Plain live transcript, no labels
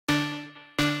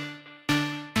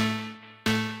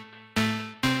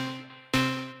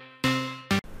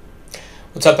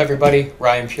What's up, everybody?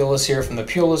 Ryan Pulis here from the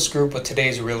Pulis Group with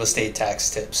today's real estate tax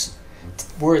tips.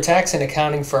 We're a tax and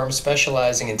accounting firm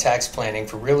specializing in tax planning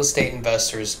for real estate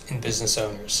investors and business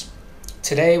owners.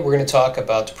 Today, we're going to talk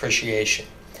about depreciation.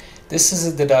 This is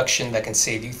a deduction that can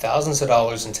save you thousands of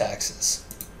dollars in taxes.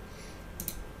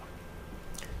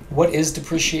 What is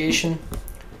depreciation?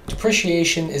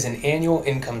 Depreciation is an annual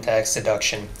income tax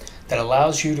deduction that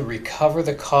allows you to recover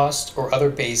the cost or other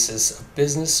basis of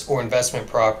business or investment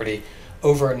property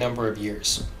over a number of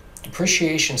years.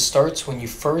 Depreciation starts when you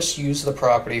first use the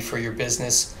property for your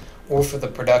business or for the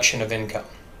production of income.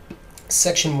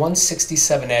 Section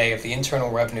 167A of the Internal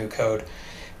Revenue Code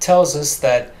tells us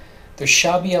that there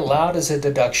shall be allowed as a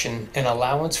deduction an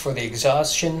allowance for the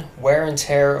exhaustion, wear and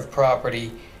tear of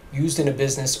property used in a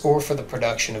business or for the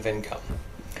production of income.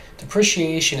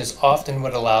 Depreciation is often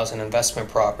what allows an investment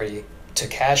property to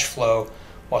cash flow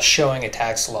while showing a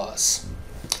tax loss.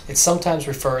 It's sometimes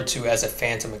referred to as a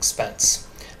phantom expense.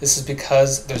 This is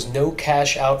because there's no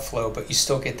cash outflow, but you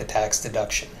still get the tax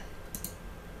deduction.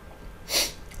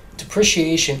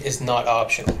 Depreciation is not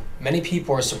optional. Many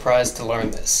people are surprised to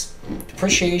learn this.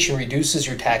 Depreciation reduces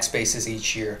your tax basis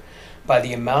each year by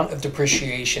the amount of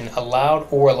depreciation allowed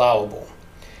or allowable.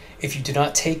 If you do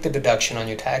not take the deduction on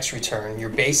your tax return, your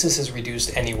basis is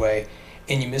reduced anyway,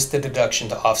 and you miss the deduction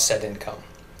to offset income.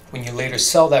 When you later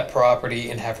sell that property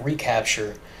and have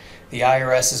recapture, the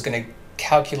IRS is going to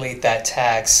calculate that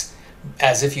tax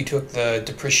as if you took the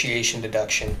depreciation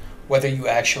deduction, whether you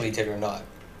actually did or not.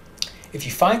 If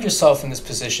you find yourself in this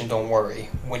position, don't worry.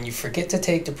 When you forget to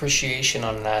take depreciation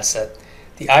on an asset,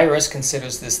 the IRS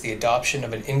considers this the adoption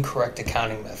of an incorrect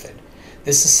accounting method.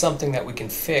 This is something that we can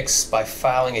fix by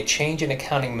filing a change in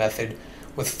accounting method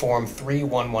with Form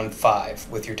 3115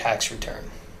 with your tax return.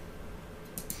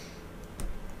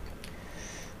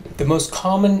 The most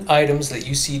common items that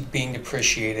you see being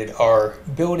depreciated are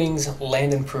buildings,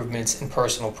 land improvements, and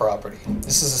personal property.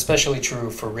 This is especially true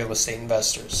for real estate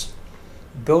investors.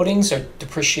 Buildings are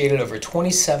depreciated over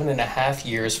 27.5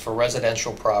 years for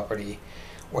residential property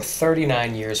or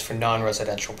 39 years for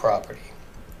non-residential property.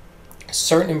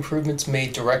 Certain improvements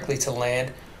made directly to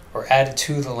land or added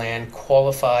to the land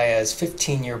qualify as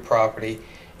 15-year property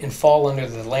and fall under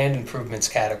the land improvements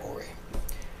category.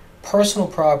 Personal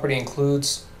property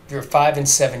includes your 5 and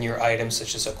 7 year items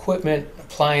such as equipment,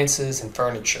 appliances, and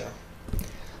furniture.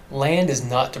 Land is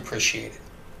not depreciated.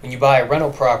 When you buy a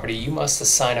rental property, you must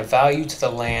assign a value to the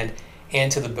land and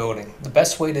to the building. The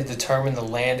best way to determine the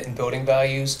land and building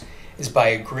values is by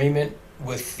agreement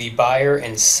with the buyer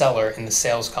and seller in the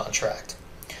sales contract.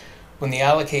 When the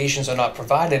allocations are not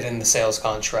provided in the sales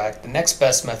contract, the next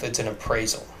best method is an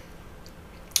appraisal.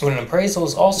 When an appraisal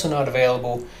is also not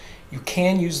available, you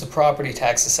can use the property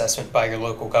tax assessment by your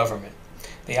local government.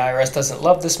 The IRS doesn't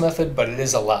love this method, but it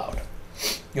is allowed.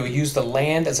 You'll use the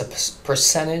land as a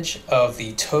percentage of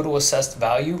the total assessed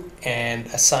value and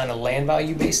assign a land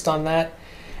value based on that,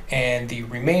 and the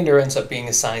remainder ends up being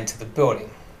assigned to the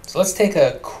building. So let's take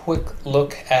a quick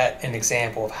look at an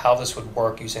example of how this would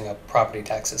work using a property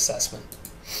tax assessment.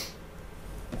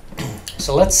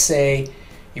 So let's say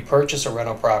you purchase a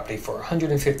rental property for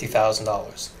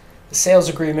 $150,000. The sales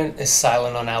agreement is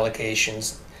silent on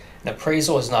allocations. An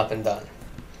appraisal has not been done.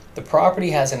 The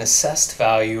property has an assessed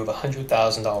value of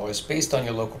 $100,000 based on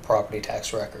your local property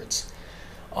tax records.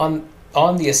 On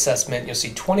the assessment, you'll see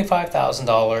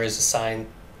 $25,000 assigned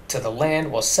to the land,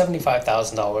 while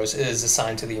 $75,000 is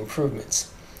assigned to the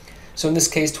improvements. So in this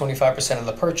case, 25% of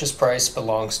the purchase price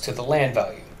belongs to the land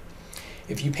value.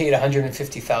 If you paid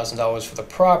 $150,000 for the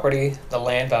property, the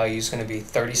land value is going to be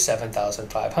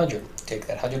 $37,500. Take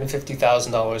that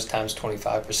 $150,000 times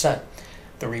 25%.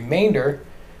 The remaining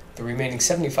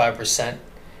 75%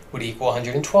 would equal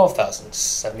 $112,000.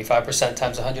 75%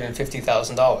 times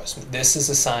 $150,000. This is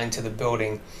assigned to the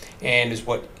building and is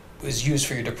what is used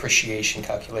for your depreciation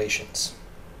calculations.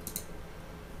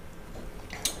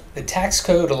 The tax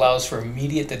code allows for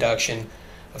immediate deduction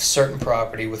of certain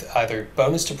property with either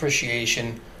bonus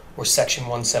depreciation or Section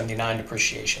 179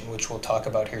 depreciation, which we'll talk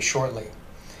about here shortly.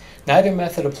 Neither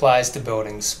method applies to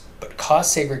buildings, but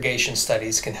cost segregation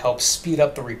studies can help speed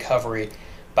up the recovery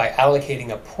by allocating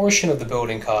a portion of the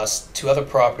building costs to other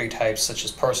property types such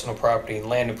as personal property and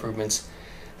land improvements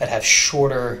that have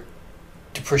shorter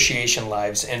depreciation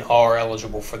lives and are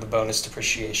eligible for the bonus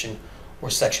depreciation or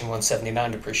Section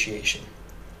 179 depreciation.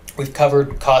 We've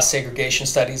covered cost segregation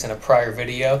studies in a prior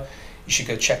video. You should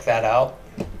go check that out.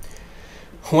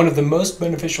 One of the most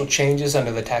beneficial changes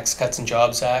under the Tax Cuts and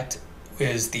Jobs Act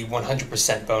is the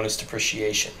 100% bonus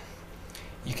depreciation.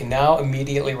 You can now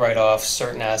immediately write off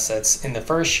certain assets in the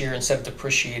first year instead of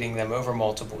depreciating them over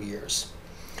multiple years.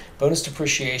 bonus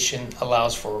depreciation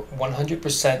allows for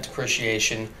 100%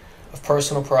 depreciation of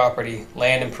personal property,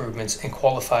 land improvements, and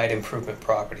qualified improvement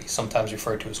property, sometimes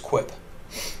referred to as QIP.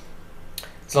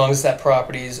 As long as that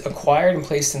property is acquired and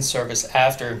placed in service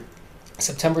after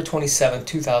September 27,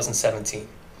 2017.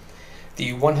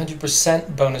 The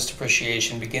 100% bonus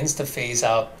depreciation begins to phase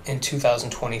out in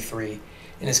 2023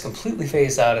 and is completely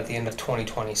phased out at the end of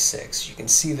 2026. You can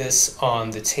see this on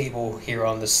the table here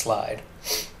on this slide.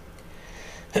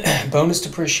 Bonus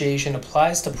depreciation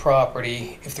applies to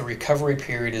property if the recovery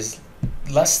period is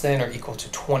less than or equal to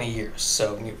 20 years.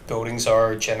 So buildings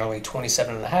are generally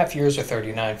 27 and a half years or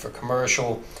 39 for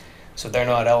commercial, so they're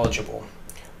not eligible.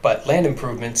 But land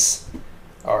improvements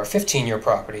are 15-year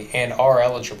property and are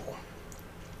eligible.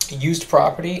 Used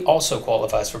property also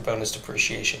qualifies for bonus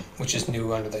depreciation, which is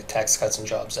new under the Tax Cuts and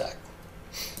Jobs Act.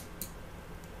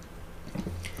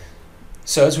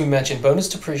 So as we mentioned, bonus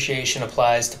depreciation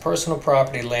applies to personal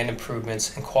property, land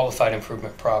improvements, and qualified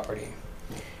improvement property.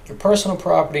 Your personal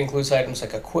property includes items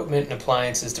like equipment and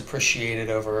appliances depreciated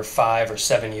over 5 or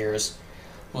 7 years.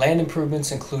 Land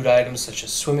improvements include items such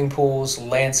as swimming pools,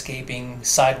 landscaping,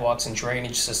 sidewalks, and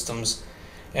drainage systems,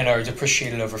 and are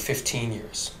depreciated over 15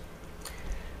 years.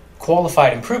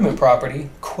 Qualified improvement property,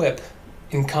 QIP,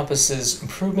 encompasses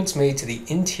improvements made to the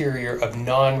interior of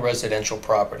non-residential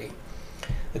property.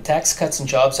 The Tax Cuts and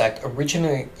Jobs Act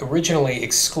originally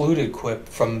excluded QIP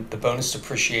from the bonus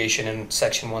depreciation in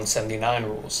Section 179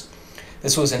 rules.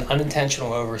 This was an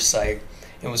unintentional oversight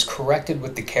and was corrected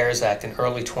with the CARES Act in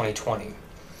early 2020.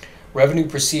 Revenue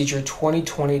Procedure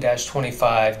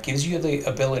 2020-25 gives you the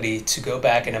ability to go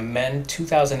back and amend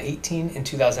 2018 and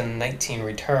 2019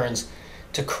 returns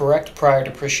to correct prior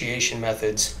depreciation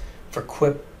methods for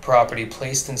QIP property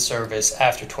placed in service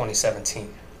after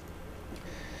 2017.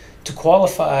 To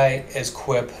qualify as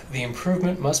QIP, the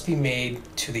improvement must be made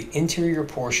to the interior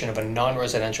portion of a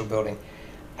non-residential building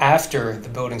after the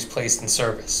building's placed in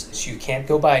service. So you can't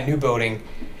go buy a new building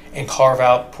and carve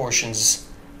out portions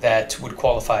that would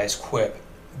qualify as QIP.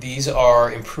 These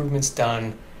are improvements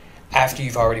done after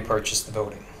you've already purchased the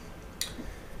building.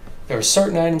 There are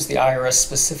certain items the IRS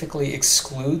specifically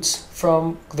excludes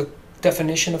from the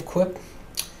definition of QIP.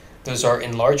 Those are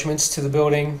enlargements to the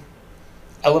building,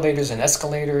 elevators and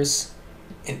escalators,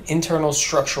 an internal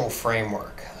structural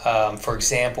framework. For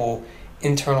example,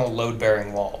 internal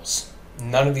load-bearing walls.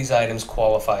 None of these items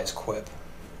qualify as QIP.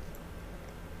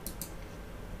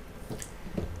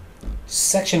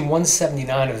 Section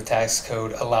 179 of the tax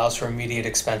code allows for immediate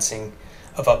expensing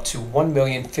of up to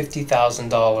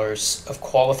 $1,050,000 of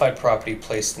qualified property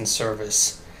placed in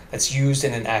service that's used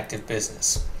in an active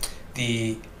business.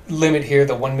 The limit here,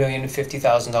 the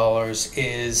 $1,050,000,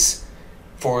 is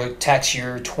for tax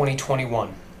year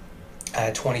 2021.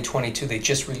 2022, they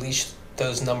just released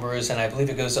those numbers, and I believe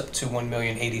it goes up to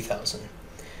 $1,080,000.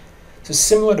 So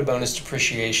similar to bonus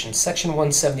depreciation, Section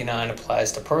 179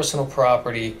 applies to personal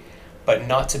property, but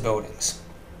not to buildings.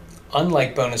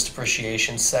 Unlike bonus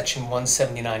depreciation, Section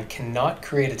 179 cannot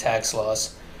create a tax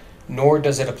loss, nor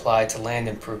does it apply to land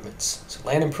improvements. So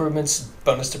land improvements,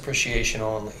 bonus depreciation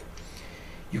only.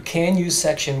 You can use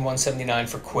Section 179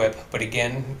 for QIP, but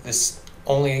again, this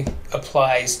only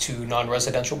applies to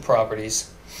non-residential properties.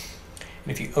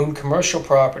 And if you own commercial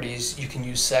properties, you can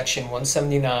use Section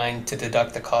 179 to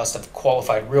deduct the cost of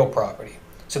qualified real property.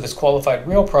 So this qualified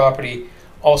real property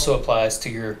also applies to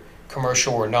your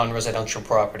commercial or non-residential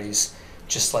properties,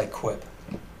 just like QIP.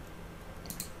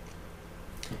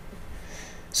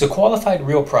 So qualified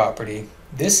real property,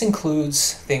 this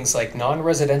includes things like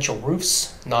non-residential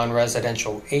roofs,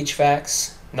 non-residential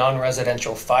HVACs,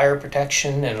 non-residential fire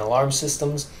protection and alarm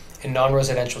systems, and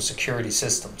non-residential security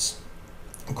systems.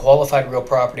 And qualified real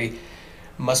property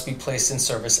must be placed in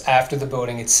service after the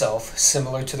building itself,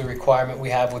 similar to the requirement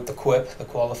we have with the QIP, the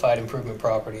qualified improvement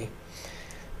property.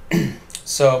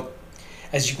 So,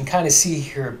 as you can kind of see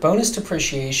here, bonus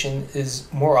depreciation is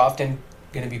more often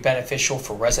going to be beneficial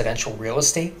for residential real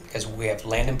estate because we have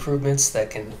land improvements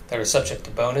that are subject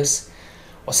to bonus,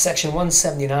 while Section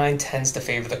 179 tends to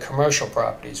favor the commercial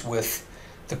properties with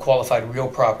the qualified real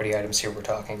property items here we're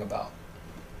talking about.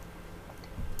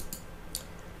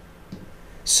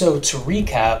 So to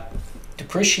recap,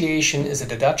 depreciation is a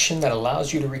deduction that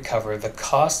allows you to recover the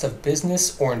cost of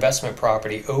business or investment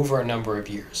property over a number of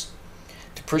years.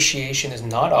 Depreciation is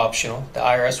not optional. The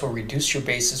IRS will reduce your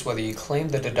basis whether you claim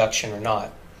the deduction or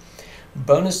not.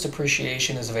 Bonus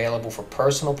depreciation is available for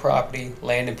personal property,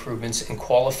 land improvements, and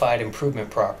qualified improvement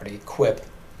property, QIP.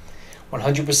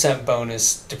 100%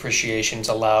 bonus depreciation is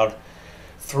allowed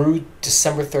through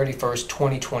December 31st,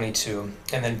 2022,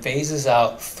 and then phases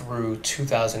out through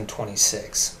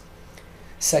 2026.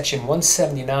 Section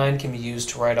 179 can be used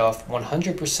to write off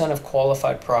 100% of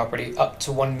qualified property up to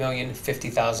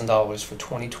 $1,050,000 for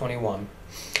 2021.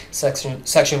 Section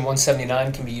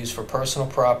 179 can be used for personal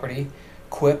property,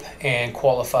 QUIP, and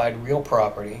qualified real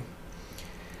property.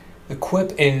 The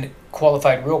QUIP and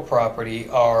qualified real property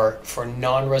are for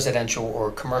non-residential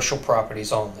or commercial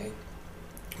properties only.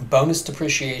 Bonus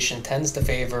depreciation tends to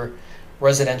favor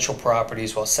residential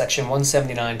properties, while Section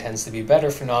 179 tends to be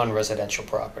better for non-residential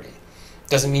property.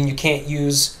 Doesn't mean you can't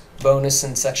use bonus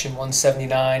in Section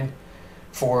 179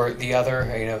 for the other.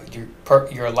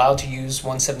 You're allowed to use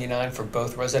 179 for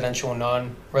both residential and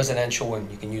non-residential,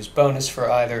 and you can use bonus for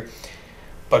either.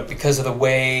 But because of the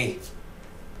way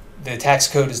the tax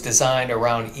code is designed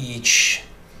around each,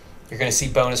 you're going to see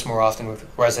bonus more often with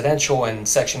residential, and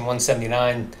Section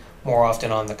 179 more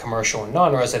often on the commercial and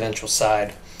non-residential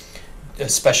side,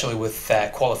 especially with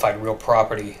that qualified real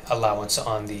property allowance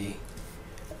on the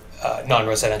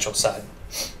non-residential side.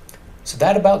 So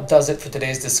that about does it for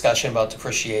today's discussion about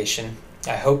depreciation.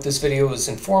 I hope this video was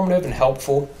informative and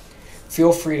helpful.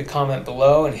 Feel free to comment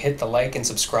below and hit the like and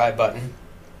subscribe button.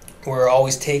 We're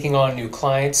always taking on new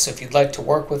clients, so if you'd like to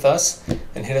work with us,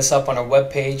 then hit us up on our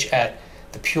webpage at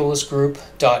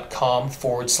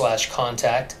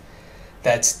thepulisgroup.com/contact.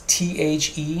 That's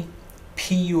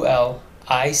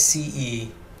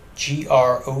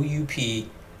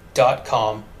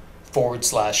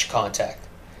ThePulicegroup.com/contact.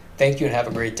 Thank you and have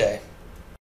a great day.